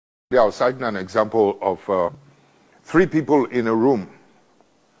I was citing an example of 3 people in a room.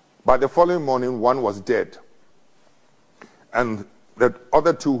 By the following morning, one was dead. And the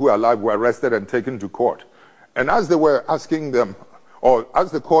other 2 who were alive were arrested and taken to court. And as they were asking them, or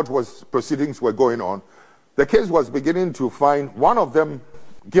as the proceedings were going on, the case was beginning to find one of them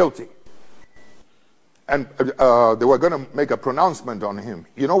guilty. And they were going to make a pronouncement on him.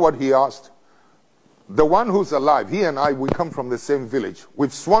 You know what he asked? The one who's alive, he and I, we come from the same village.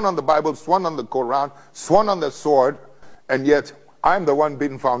 We've sworn on the Bible, sworn on the Quran, sworn on the sword, and yet I'm the one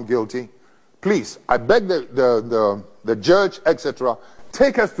being found guilty. Please, I beg the judge, etc.,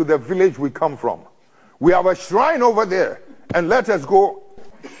 take us to the village we come from. We have a shrine over there, and let us go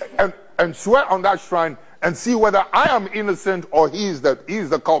and swear on that shrine and see whether I am innocent or he is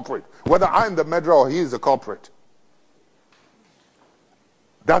the culprit, whether I am the murderer or he is the culprit.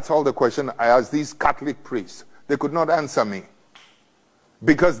 That's all the question I asked these Catholic priests. They could not answer me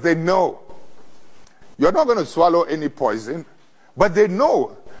because they know you're not going to swallow any poison, but they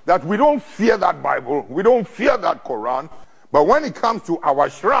know that we don't fear that Bible, we don't fear that Quran, but when it comes to our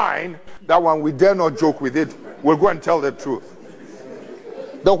shrine, that one we dare not joke with it. We'll go and tell the truth.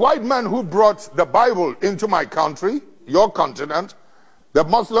 The white man who brought the Bible into my country, your continent, the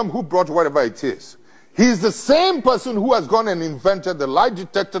Muslim who brought whatever it is, he's the same person who has gone and invented the lie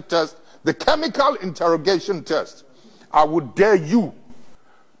detector test, the chemical interrogation test. I would dare you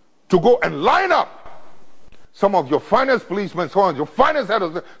to go and line up some of your finest policemen, some of your finest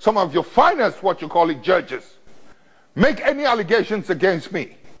heads, some of your finest, what you call it, judges. Make any allegations against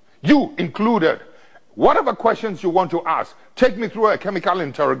me, you included. Whatever questions you want to ask, take me through a chemical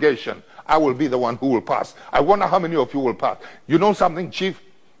interrogation. I will be the one who will pass. I wonder how many of you will pass. You know something, Chief?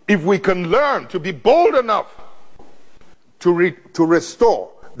 If we can learn to be bold enough to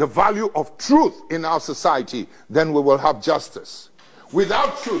restore the value of truth in our society, then we will have justice.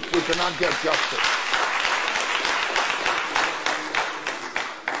 Without truth, we cannot get justice.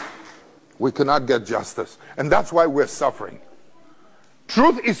 We cannot get justice. And that's why we're suffering.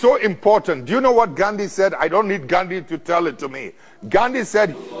 Truth is so important. Do you know what Gandhi said? I don't need Gandhi to tell it to me. Gandhi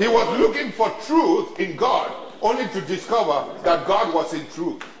said he was looking for truth in God, only to discover that God was in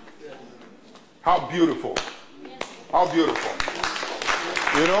truth. How beautiful. How beautiful.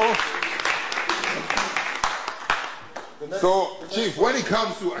 You know? So, Chief, when it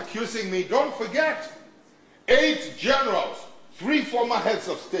comes to accusing me, don't forget, 8 generals, 3 former heads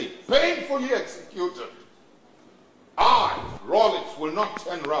of state, painfully executed. I, Rawlings, will not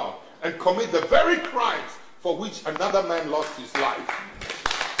turn around and commit the very crimes for which another man lost his life.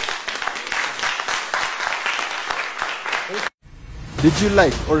 Did you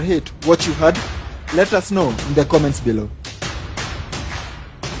like or hate what you heard? Let us know in the comments below.